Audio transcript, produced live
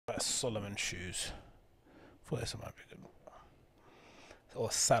Solomon shoes. Thought this might be good. Or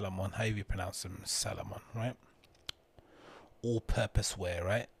Salomon, how you pronounce them? Salomon, right? All-purpose wear,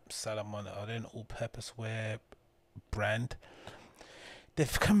 right? Salomon are they an all-purpose wear brand?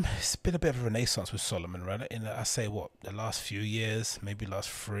 They've come. It's been a bit of a renaissance with Solomon, right? In I say what the last few years, maybe last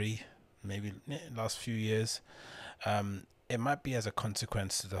three, maybe last few years. It might be as a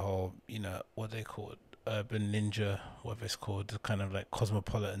consequence to the whole, what they call it, urban ninja, whatever it's called, the kind of like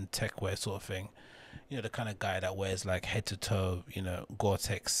cosmopolitan tech wear sort of thing. The kind of guy that wears like head to toe,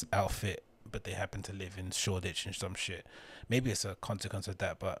 Gore-Tex outfit, but they happen to live in Shoreditch and some shit. Maybe it's a consequence of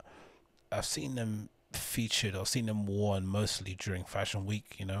that, but I've seen them featured or seen them worn mostly during fashion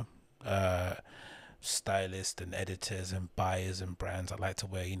week, uh stylists and editors and buyers and brands that like to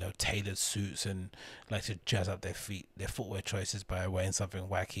wear, tailored suits and like to jazz up their footwear choices by wearing something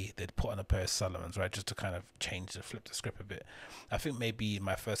wacky. They'd put on a pair of Solomons, right, just to kind of flip the script a bit. I think maybe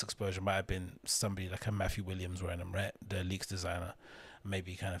my first exposure might have been somebody like a Matthew Williams wearing them, right, the Leaks designer,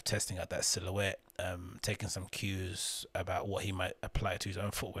 maybe kind of testing out that silhouette, taking some cues about what he might apply to his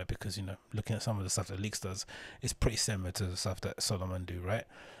own footwear, because looking at some of the stuff that Leaks does is pretty similar to the stuff that Solomon do, right?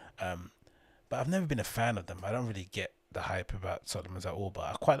 But I've never been a fan of them. I don't really get the hype about Solomon's at all, but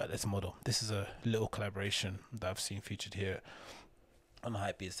I quite like this model. This is a little collaboration that I've seen featured here on the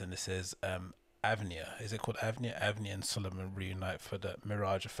Hypebeast, and it says Avnia. Is it called Avnia? Avnia and Solomon reunite for the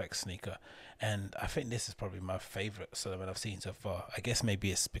Mirage Effect sneaker, and I think this is probably my favorite Solomon I've seen so far. I guess maybe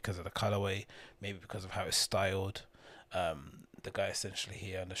it's because of the colorway, maybe because of how it's styled. The guy essentially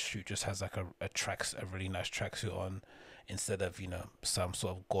here on the shoot just has like a really nice tracksuit on, instead of some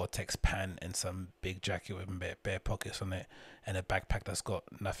sort of Gore-Tex pant and some big jacket with bare pockets on it and a backpack that's got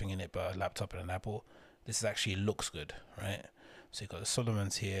nothing in it but a laptop and an apple. This actually looks good, right? So you got the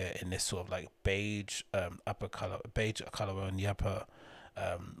Solomons here in this sort of like beige beige color on the upper,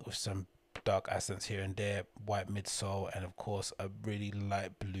 with some dark accents here and there, white midsole, and of course a really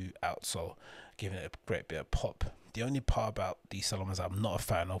light blue outsole, giving it a great bit of pop. The only part about these Solomons I'm not a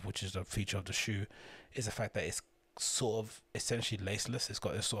fan of, which is the feature of the shoe, is the fact that it's sort of essentially laceless. It's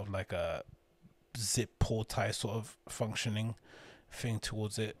got this sort of like a zip pull tie sort of functioning thing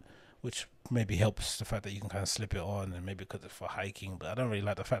towards it, which maybe helps the fact that you can kind of slip it on, and maybe because it's for hiking. But I don't really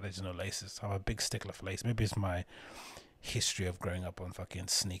like the fact that there's no laces. I'm a big stickler for lace. Maybe it's my history of growing up on fucking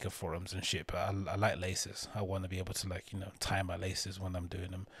sneaker forums and shit, but I like laces. I want to be able to tie my laces when I'm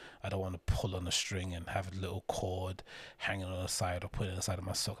doing them. I don't want to pull on a string and have a little cord hanging on the side or put it inside of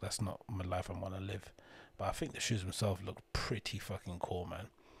my sock. That's not my life I want to live. But I think the shoes themselves look pretty fucking cool, man.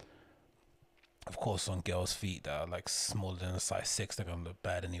 Of course, on girls' feet that are like smaller than a size 6, they're gonna look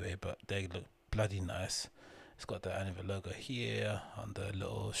bad anyway, but they look bloody nice. It's got the Anivia logo here on the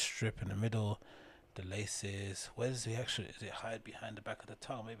little strip in the middle. The laces, where does it actually, is it hide behind the back of the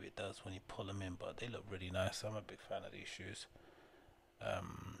toe? Maybe it does when you pull them in, but they look really nice. I'm a big fan of these shoes.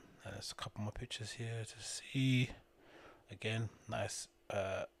 And there's a couple more pictures here to see. Again, nice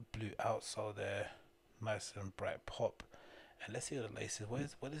blue outsole there, nice and bright pop. And let's see the laces.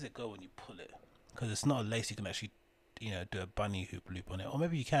 Where does it go when you pull it? Because it's not a lace you can actually do a bunny hoop loop on it, or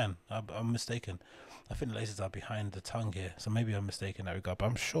maybe you can. I'm mistaken. I think the laces are behind the tongue here, so maybe I'm mistaken in that regard, but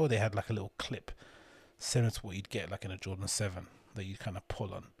I'm sure they had like a little clip similar to what you'd get like in a Jordan 7 that you kind of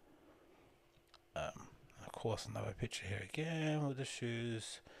pull on. Of course, another picture here again with the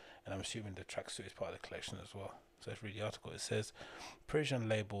shoes, and I'm assuming the tracksuit is part of the collection as well. So let's read the article. It says Parisian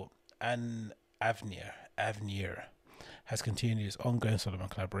label Avenir has continued its ongoing Solomon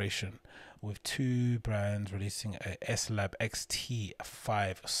collaboration, with two brands releasing a S-Lab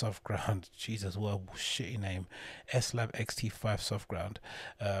XT5 soft ground. Jesus, what a shitty name. S-Lab XT5 soft ground.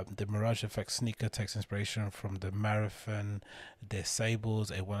 The Mirage Effect sneaker takes inspiration from the Marathon des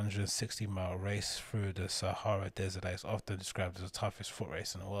Sables, a 160-mile race through the Sahara Desert that is often described as the toughest foot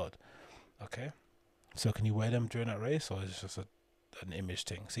race in the world. Okay, so can you wear them during that race, or is it just an image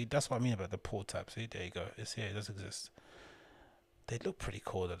thing? See, that's what I mean about the pull tab. See, there you go. It's here. It does exist. They look pretty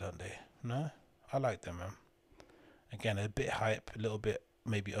cool, though, don't they? No, I like them, man. Again, a bit hype, a little bit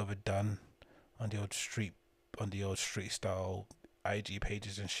maybe overdone on the old street style IG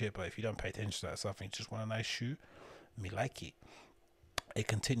pages and shit. But if you don't pay attention to that stuff and you just want a nice shoe, me like it. It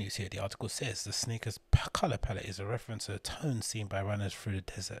continues here. The article says the sneaker's color palette is a reference to the tones seen by runners through the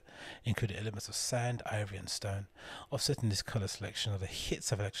desert, including elements of sand, ivory, and stone. Offsetting this color selection are the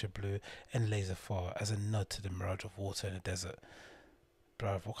hits of electric blue and laser fire as a nod to the mirage of water in the desert.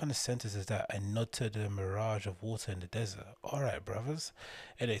 Bruv, what kind of sentence is that? A nod to the mirage of water in the desert. Alright, brothers.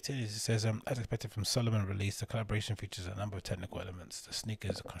 It says, as expected from Salomon release, the collaboration features a number of technical elements. The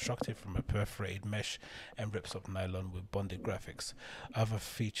sneakers are constructed from a perforated mesh and rips of nylon with bonded graphics. Other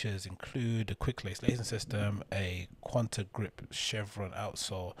features include a quick lace lacing system, a Quanta Grip chevron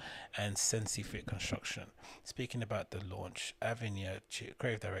outsole, and Sensi Fit construction. Speaking about the launch, Avinia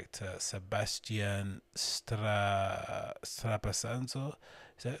creative director Sebastian Strapasanzo,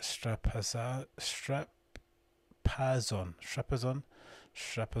 is that Strapazon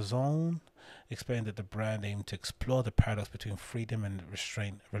explained that the brand aimed to explore the paradox between freedom and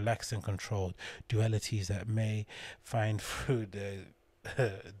restraint, relaxed and controlled, dualities that may find through the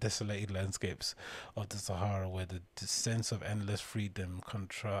desolated landscapes of the Sahara, where the sense of endless freedom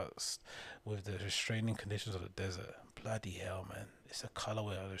contrasts with the restraining conditions of the desert. Bloody hell, man. It's a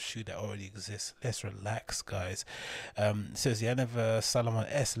colorway of a shoe that already exists. Let's relax, guys. It says the Anova Salomon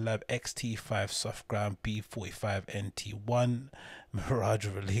S Lab XT5 soft ground B45 NT1 Mirage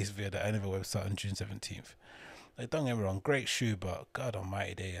released via the Anova website on June 17th. Like, don't get me wrong, great shoe, but God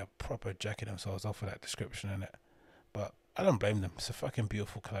almighty, they are proper jacking themselves off for that description in it. But I don't blame them. It's a fucking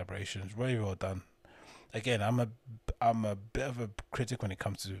beautiful collaboration. It's very well done. Again, I'm a bit of a critic when it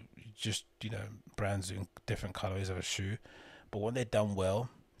comes to just, you know, brands doing different colorways of a shoe, but when they're done well,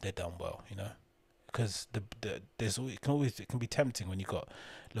 you know, because it can be tempting when you've got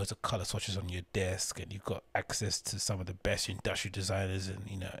loads of color swatches on your desk and you've got access to some of the best industrial designers and,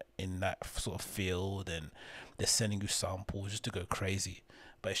 you know, in that sort of field, and they're sending you samples just to go crazy.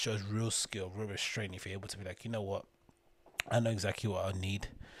 But it shows real skill, real restraint if you're able to be like, you know what, I know exactly what I need.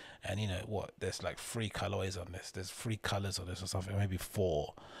 And you know what, there's like 3 colorways on this, there's 3 colors on this or something, maybe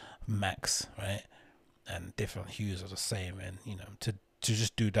 4 max, right? And different hues are the same. And you know, to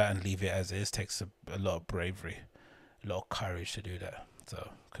just do that and leave it as is takes a lot of bravery, a lot of courage to do that. So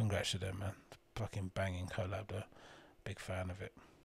congrats to them, man. Fucking banging collab though. Big fan of it.